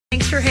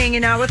for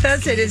hanging out with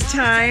us. It is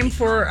time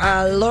for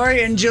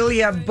Lori and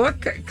Julia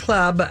Book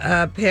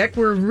Club pick.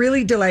 We're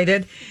really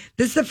delighted.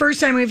 This is the first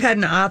time we've had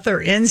an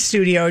author in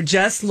studio.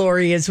 Jess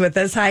Lori is with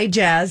us. Hi,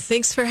 Jess.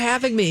 Thanks for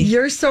having me.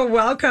 You're so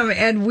welcome.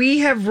 And we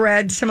have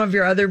read some of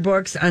your other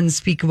books,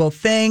 Unspeakable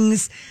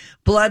Things,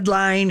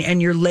 Bloodline, and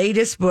your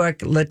latest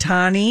book,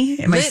 Litany.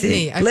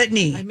 Litany.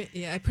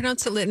 Litany. I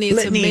pronounce it litany.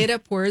 It's a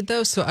made-up word,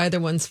 though, so either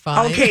one's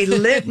fine. Okay,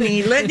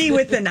 Litany. Litany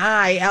with an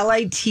I,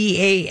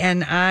 Litani.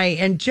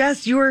 And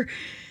Jess, you're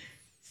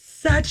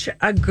such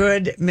a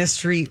good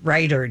mystery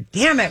writer.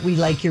 Damn it, we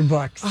like your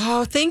books.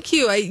 Oh, thank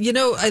you.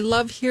 I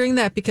love hearing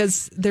that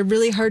because they're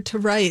really hard to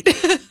write.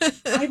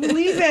 I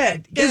believe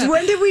it. Because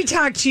when did we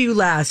talk to you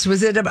last?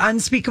 Was it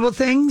Unspeakable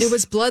Things? It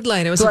was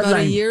Bloodline. It was about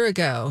a year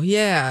ago.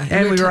 Yeah.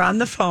 And we were on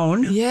the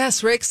phone.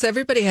 Yes, right, 'cause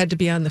everybody had to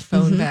be on the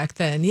phone back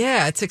then.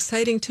 Yeah, it's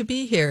exciting to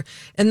be here.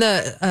 And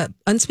the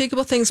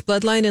Unspeakable Things,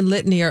 Bloodline, and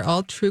Litany are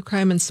all true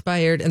crime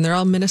inspired, and they're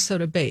all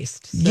Minnesota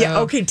based. So. Yeah,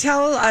 okay.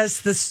 Tell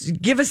us this.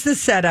 Give us the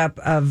setup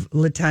of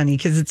Litany,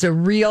 because it's a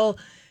real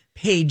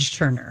page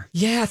turner.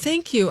 Yeah,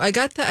 thank you. I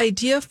got the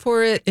idea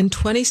for it in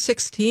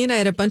 2016. I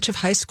had a bunch of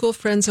high school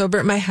friends over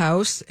at my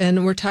house,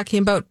 and we're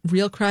talking about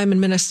real crime in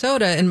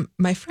Minnesota. And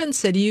my friend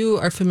said, "You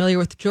are familiar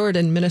with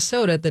Jordan,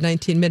 Minnesota, the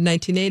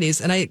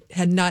mid-1980s." And I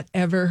had not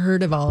ever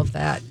heard of all of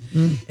that.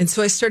 And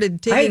so I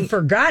started digging. I had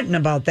forgotten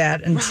about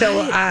that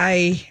until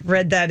I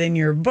read that in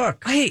your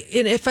book. And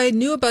if I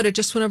knew about it,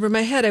 just went over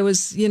my head. I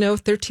was,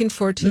 13,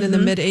 14 in the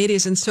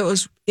mid-'80s. And so it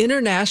was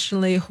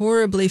internationally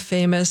horribly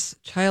famous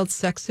child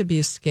sex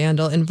abuse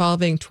scandal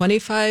involving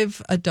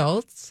 25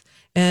 adults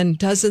and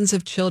dozens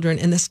of children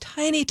in this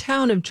tiny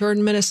town of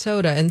Jordan,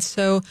 Minnesota. And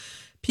so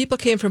people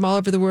came from all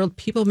over the world.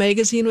 People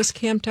magazine was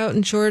camped out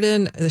in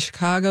Jordan, the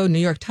Chicago, New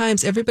York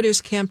Times. Everybody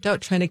was camped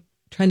out trying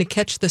to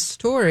catch the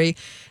story.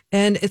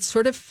 And it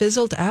sort of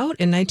fizzled out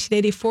in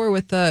 1984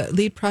 with the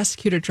lead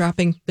prosecutor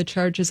dropping the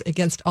charges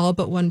against all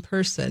but one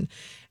person.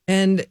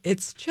 And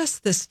it's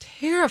just this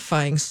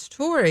terrifying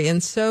story.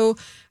 And so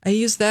I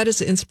use that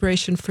as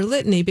inspiration for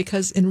Litany,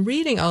 because in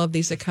reading all of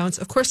these accounts,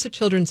 of course, the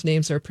children's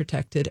names are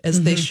protected,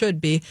 as they should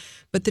be,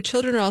 but the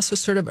children are also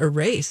sort of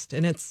erased.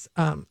 And it's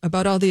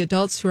about all the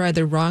adults who are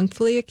either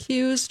wrongfully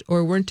accused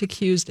or weren't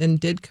accused and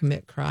did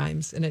commit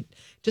crimes. And it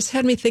just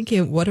had me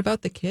thinking, what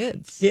about the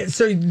kids? Yeah,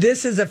 so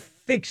this is a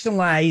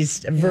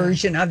fictionalized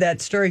version of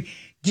that story.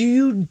 Do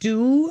you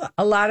do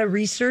a lot of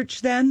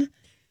research then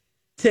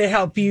to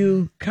help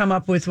you come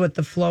up with what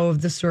the flow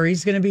of the story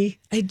is going to be?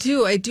 I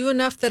do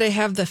enough that I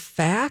have the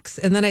facts,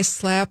 and then I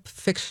slap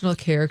fictional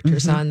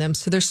characters on them.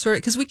 So they're sort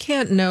of, because we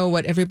can't know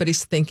what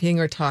everybody's thinking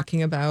or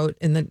talking about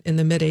in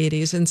the mid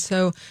 80s. And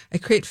so I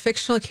create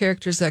fictional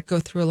characters that go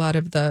through a lot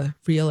of the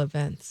real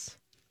events.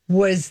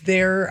 Was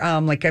there,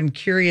 I'm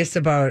curious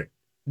about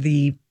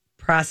the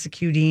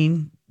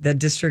prosecuting, the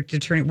district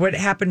attorney. What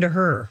happened to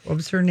her? What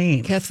was her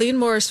name? Kathleen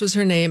Morris was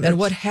her name. And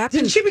what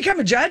happened? Didn't she become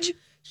a judge?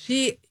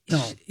 She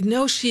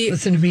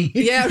Listen to me.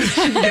 Yeah,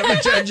 become a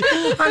judge.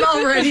 I'm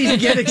all ready to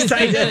get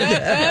excited.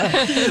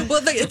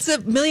 Well, it's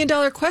 $1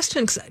 million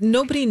question because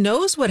nobody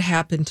knows what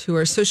happened to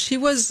her. So she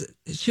was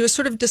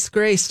sort of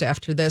disgraced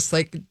after this,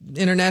 like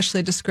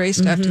internationally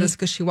disgraced after this,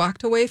 because she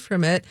walked away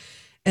from it.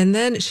 And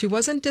then she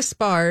wasn't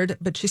disbarred,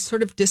 but she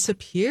sort of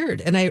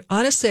disappeared. And I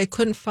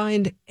couldn't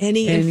find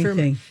any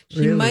information.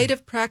 She might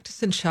have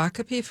practiced in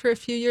Shakopee for a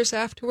few years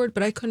afterward,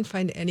 but I couldn't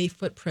find any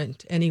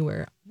footprint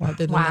anywhere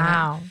other than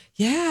that.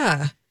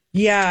 Yeah.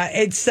 Yeah,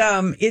 it's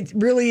it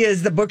really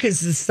is. The book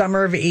is the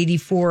summer of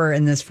 '84,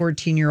 and this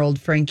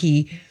 14-year-old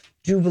Frankie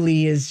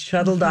Jubilee is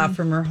shuttled off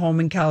from her home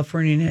in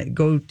California and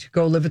go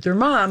live with her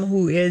mom,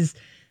 who is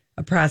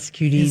a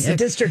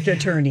district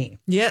attorney.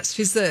 Yes,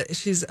 she's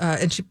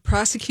and she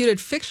prosecuted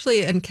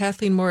fictionally, and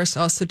Kathleen Morris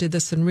also did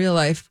this in real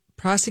life.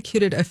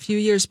 Prosecuted a few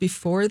years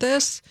before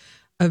this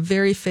a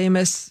very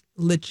famous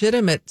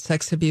legitimate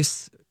sex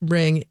abuse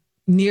ring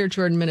near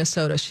Jordan,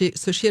 Minnesota.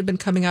 She had been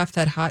coming off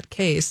that hot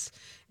case,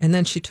 and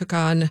then she took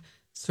on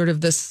sort of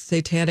this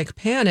satanic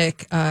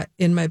panic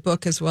in my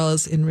book as well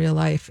as in real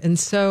life. And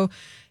so,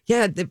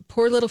 yeah, the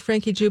poor little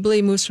Frankie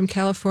Jubilee moves from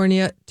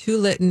California to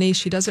Litany.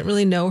 She doesn't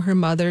really know her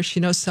mother. She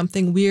knows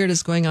something weird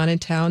is going on in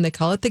town. They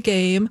call it the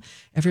game.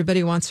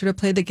 Everybody wants her to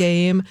play the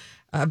game,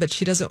 but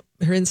she doesn't.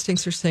 Her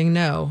instincts are saying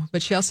no.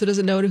 But she also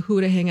doesn't know who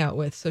to hang out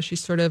with. So she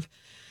sort of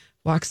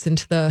walks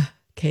into the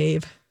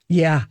cave.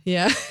 Yeah.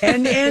 Yeah.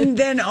 and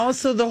then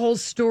also the whole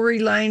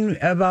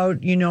storyline about,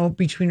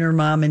 between her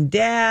mom and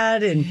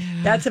dad. And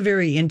that's a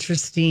very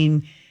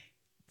interesting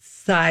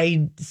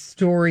side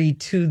story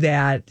to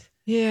that.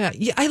 Yeah.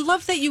 I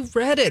love that you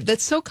read it.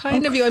 That's so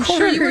kind of you. I'm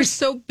sure you were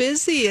so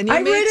busy. And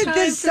I read it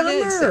this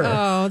summer.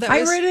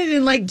 I read it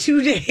in like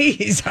 2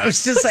 days. I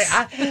was just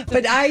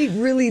but I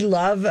really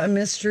love a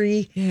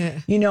mystery,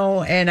 and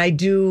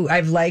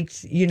I've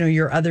liked,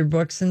 your other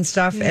books and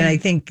stuff. Yeah. And I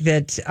think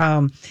that,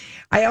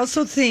 I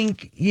also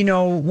think,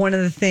 one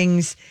of the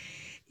things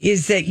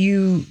is that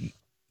you,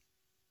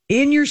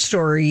 in your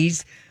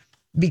stories,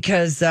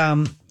 because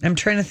I'm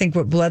trying to think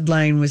what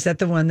Bloodline, was that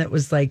the one that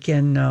was like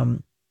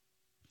in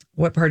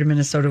What part of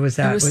Minnesota was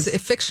that? It was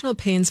fictional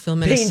Painesville,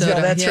 Minnesota.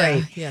 Painesville, that's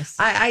right. Yes.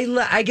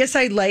 I guess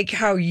I like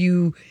how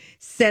you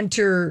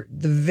center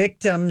the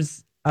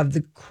victims of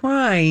the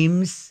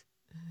crimes,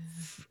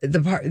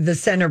 the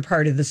center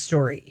part of the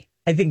story.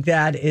 I think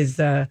that is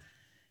a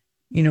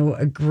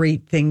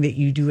great thing that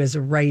you do as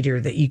a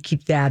writer, that you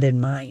keep that in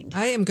mind.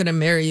 I am going to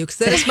marry you because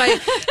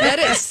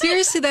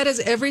that is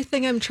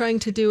everything I'm trying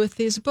to do with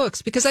these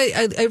books, because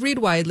I read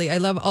widely. I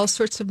love all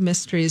sorts of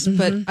mysteries,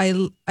 but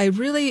I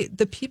really,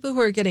 the people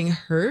who are getting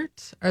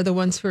hurt are the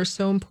ones who are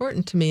so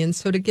important to me. And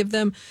so to give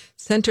them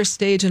center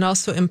stage and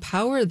also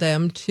empower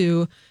them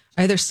to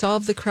either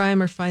solve the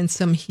crime or find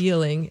some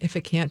healing if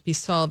it can't be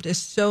solved is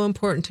so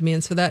important to me.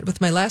 And so that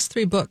with my last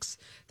 3 books,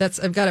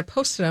 I've got it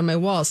posted on my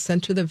wall,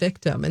 Center the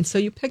Victim. And so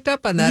you picked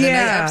up on that, and I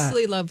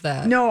absolutely love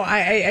that. No,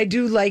 I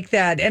do like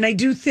that. And I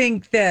do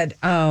think that,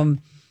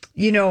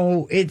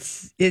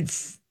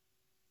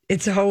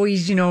 it's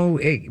always,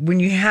 when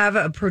you have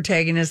a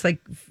protagonist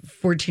like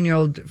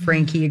 14-year-old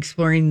Frankie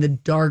exploring the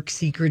dark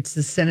secrets,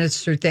 the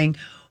sinister thing,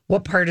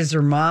 what part is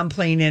her mom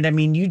playing it? I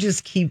mean, you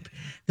just keep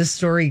the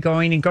story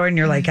going and going.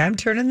 You're like, I'm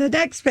turning the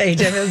next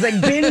page. And it was like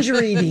binge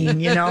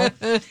reading,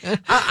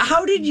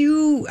 How did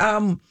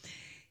you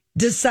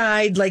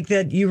decide like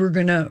that you were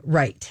going to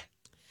write?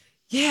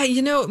 Yeah,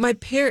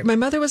 my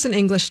mother was an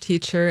English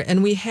teacher,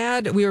 and we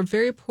were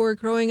very poor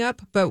growing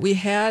up, but we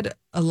had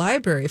a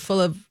library full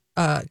of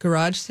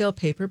garage sale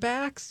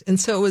paperbacks. And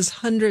so it was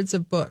hundreds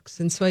of books.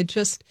 And so I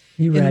just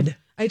read.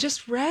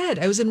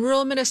 I was in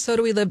rural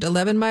Minnesota. We lived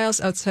 11 miles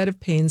outside of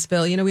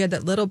Painesville. We had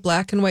that little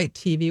black and white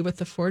TV with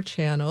the 4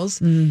 channels.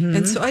 Mm-hmm.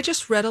 And so I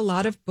just read a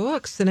lot of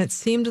books, and it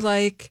seemed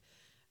like,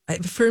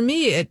 for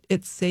me,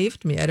 it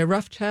saved me. I had a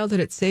rough childhood.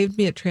 It saved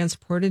me. It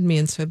transported me.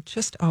 And so I've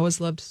just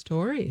always loved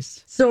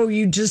stories. So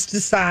you just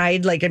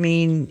decide,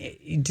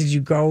 did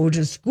you go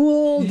to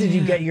school? Yeah. Did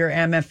you get your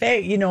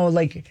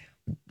MFA?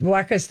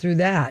 Walk us through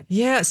that.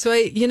 Yeah. So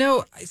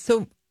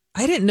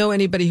I didn't know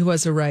anybody who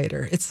was a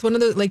writer. It's one of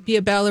the, be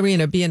a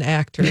ballerina, be an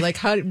actor. Right?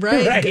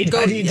 Right. How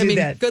do you do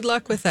that? Good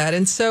luck with that.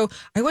 And so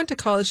I went to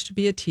college to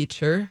be a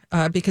teacher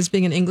because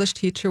being an English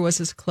teacher was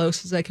as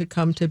close as I could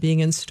come to being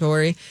in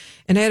story.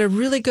 And I had a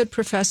really good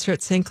professor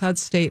at St. Cloud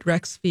State,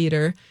 Rex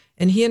Feeder,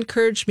 and he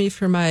encouraged me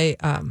for my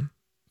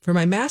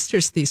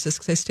master's thesis,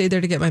 because I stayed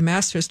there to get my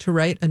master's, to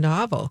write a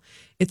novel.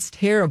 It's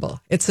terrible.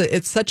 It's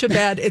such a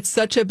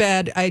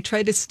bad. I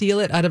tried to steal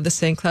it out of the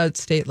St. Cloud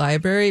State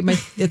Library.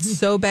 It's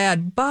so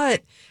bad,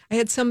 but I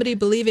had somebody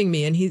believing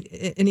me, and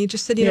he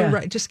just said,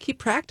 just keep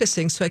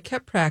practicing. So I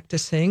kept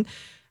practicing.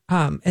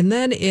 And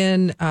then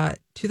in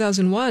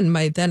 2001,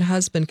 my then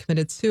husband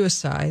committed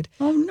suicide.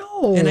 Oh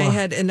no! And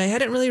I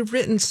hadn't really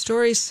written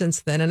stories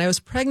since then, and I was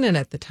pregnant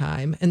at the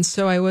time, and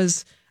so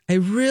I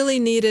really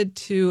needed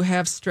to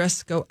have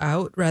stress go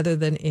out rather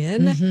than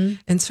in. Mm-hmm.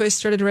 And so I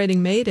started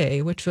writing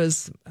Mayday, which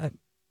was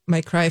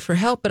my cry for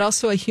help, but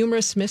also a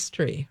humorous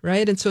mystery,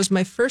 right? And so it was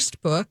my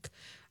first book.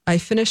 I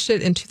finished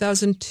it in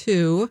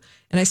 2002,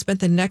 and I spent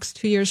the next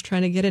 2 years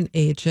trying to get an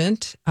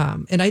agent.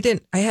 And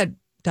I had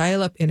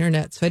dial-up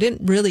internet, so I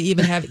didn't really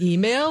even have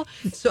email.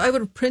 So I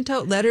would print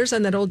out letters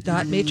on that old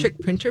dot matrix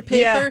printer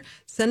paper,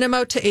 send them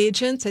out to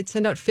agents. I'd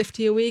send out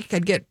 50 a week.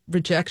 I'd get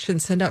rejection,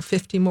 send out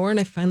 50 more, and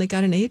I finally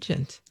got an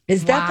agent.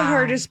 Is that the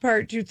hardest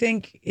part, do you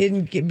think,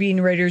 in being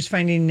a writer, is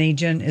finding an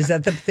agent? Is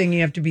that the thing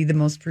you have to be the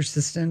most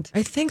persistent?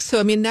 I think so.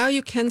 I mean, now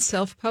you can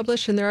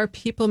self-publish, and there are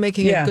people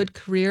making a good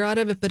career out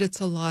of it, but it's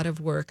a lot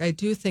of work. I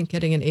do think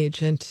getting an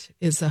agent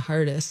is the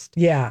hardest.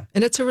 Yeah.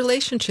 And it's a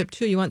relationship,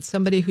 too. You want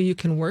somebody who you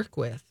can work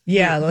with.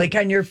 Yeah, like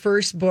on your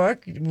first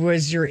book,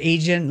 was your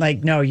agent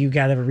like, no, you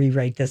got to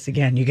rewrite this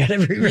again. You got to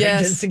rewrite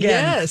this again.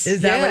 Yes.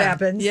 Is that what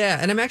happens? Yeah.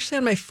 And I'm actually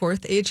on my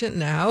 4th agent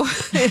now.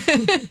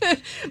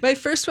 My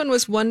first one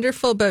was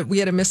wonderful, but we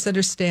had a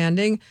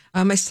misunderstanding.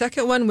 My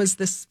second one was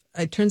this.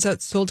 It turns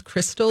out sold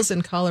crystals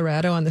in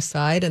Colorado on the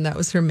side, and that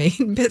was her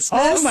main business.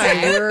 Oh, my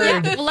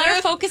word. Well, let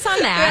her focus on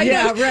that.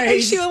 Yeah, right.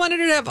 And she wanted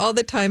her to have all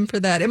the time for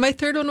that. And my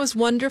third one was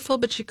wonderful,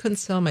 but she couldn't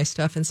sell my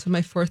stuff. And so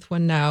my 4th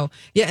one now,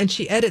 and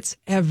she edits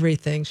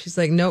everything. She's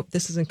like, nope,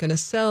 this isn't going to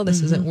sell.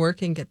 This isn't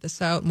working. Get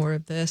this out. More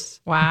of this.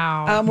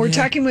 Wow. We're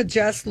talking with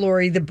Jess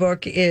Laurie. The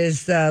book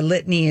is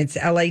Litany. It's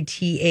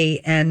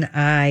Litani.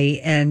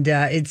 And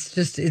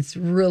it's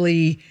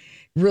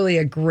really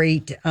a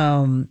great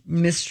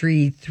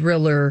mystery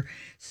thriller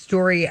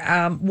story.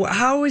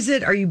 How is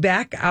it? Are you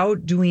back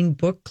out doing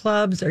book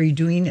clubs? Are you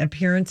doing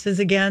appearances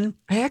again?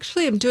 I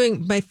actually am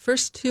doing my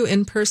first 2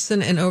 in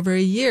person in over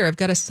a year. I've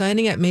got a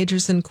signing at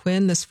Majors and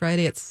Quinn this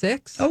Friday at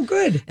 6. Oh,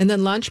 good. And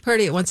then launch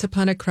party at Once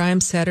Upon a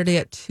Crime Saturday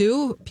at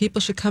 2.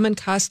 People should come in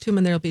costume,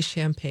 and there'll be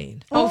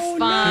champagne. Oh,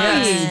 fun.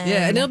 Yes.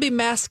 Yeah, and it'll be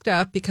masked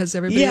up because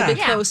everybody will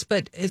be close,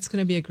 but it's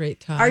going to be a great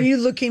time. Are you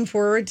looking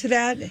forward to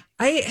that?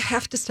 I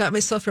have to stop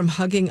myself from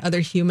hugging other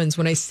humans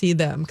when I see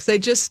them, because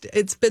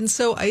it's been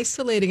so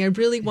isolating. I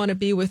really want to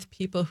be with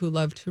people who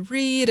love to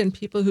read and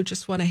people who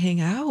just want to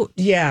hang out.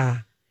 Yeah.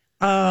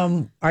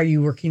 Are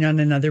you working on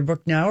another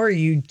book now, or are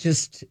you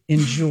just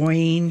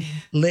enjoying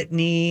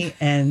Litany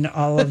and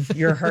all of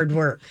your hard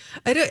work?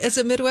 I don't. As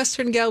a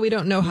Midwestern gal, we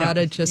don't know how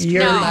to just.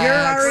 You're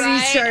relax.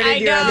 already started I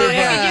your know. other book.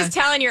 You can just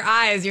tell in your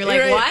eyes. You're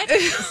like, what?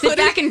 Sit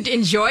back and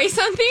enjoy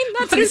something?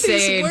 That's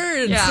insane. What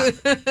are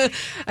these words? Yeah.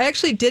 I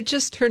actually did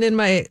just turn in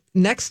my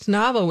next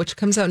novel, which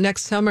comes out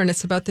next summer, and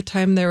it's about the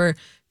time there were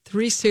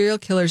 3 serial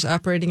killers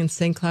operating in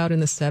St. Cloud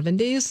in the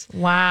 70s.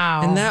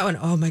 Wow. And that one,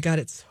 oh my God,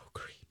 it's so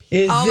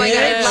Is Oh my God,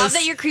 I it? love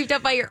that you're creeped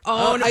out by your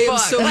own book. I am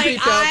so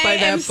creeped out by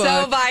that I am book.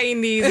 so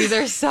buying these. These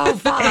are so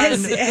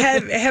fun.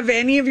 Have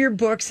any of your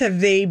books, have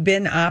they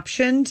been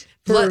optioned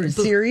for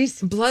series?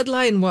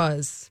 Bloodline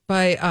was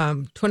by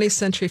 20th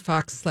Century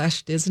Fox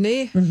 /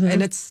 Disney.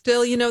 And it's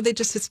still,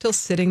 it's still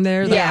sitting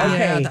there. Yeah,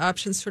 okay. The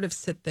options sort of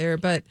sit there.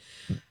 But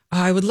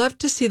I would love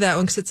to see that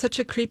one because it's such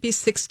a creepy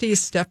 60s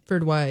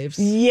Stepford Wives.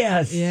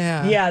 Yes.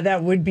 Yeah. Yeah,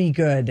 that would be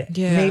good.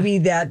 Yeah. Maybe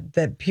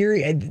that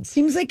period. It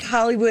seems like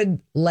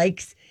Hollywood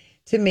likes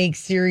to make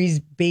series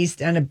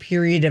based on a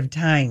period of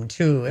time,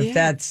 too. If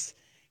that's,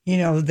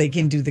 they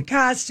can do the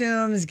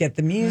costumes, get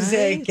the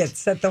music,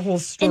 set the whole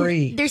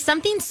story. And there's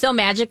something so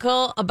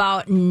magical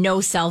about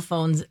no cell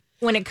phones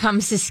when it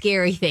comes to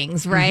scary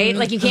things, right?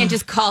 Like you can't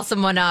just call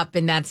someone up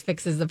and that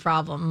fixes the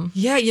problem.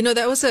 Yeah,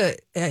 that was a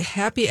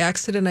happy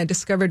accident. I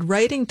discovered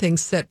writing things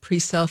set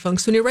pre-cell phone.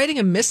 So when you're writing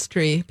a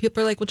mystery,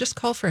 people are like, well, just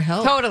call for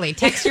help. Totally.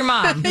 Text your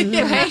mom.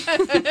 Right?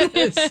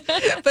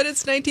 But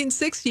it's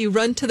 1960. You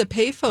run to the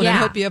payphone and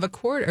hope you have a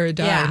quarter or a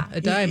dime.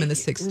 A dime in the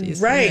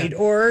 60s. Right. Yeah.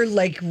 Or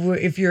like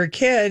if you're a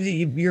kid,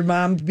 your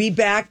mom be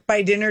back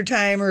by dinner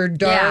time or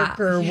dark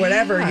or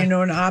whatever, and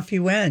off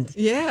you went.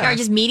 Yeah. Or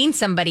just meeting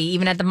somebody,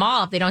 even at the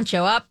mall. If they don't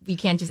show up, you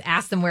can't just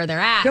ask them where they're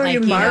at. Don't you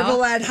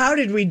marvel at how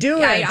did we do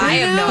it? I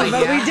have no idea.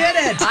 But we did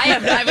it. I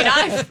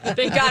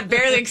thank God,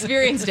 barely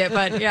experienced it,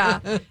 but yeah,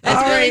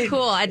 that's really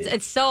cool.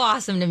 It's so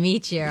awesome to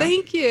meet you.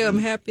 Thank you. I'm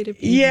happy to be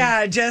here.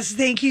 Yeah, Jess,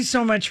 thank you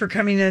so much for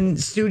coming in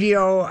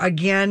studio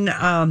again.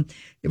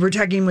 We're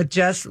talking with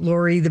Jess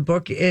Laurie. The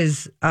book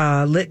is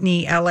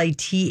Litany,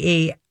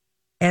 Litani,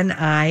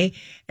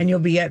 and you'll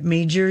be at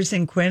Majors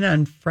and Quinn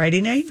on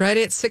Friday night?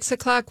 Friday at 6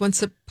 o'clock,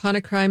 Once Upon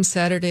a Crime,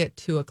 Saturday at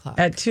 2 o'clock.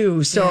 At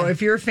 2. So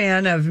if you're a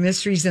fan of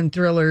mysteries and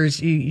thrillers,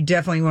 you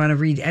definitely want to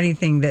read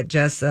anything that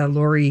Jess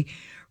Laurie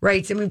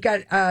writes. And we've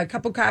got a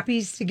couple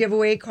copies to give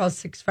away. Call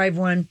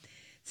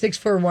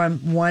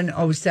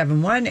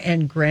 651-641-1071,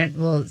 and Grant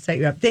will set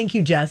you up. Thank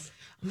you, Jess.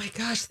 Oh, my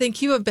gosh.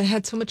 Thank you. I've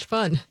had so much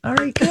fun. All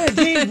right, good.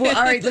 Dave, all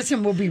right,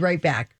 listen, we'll be right back.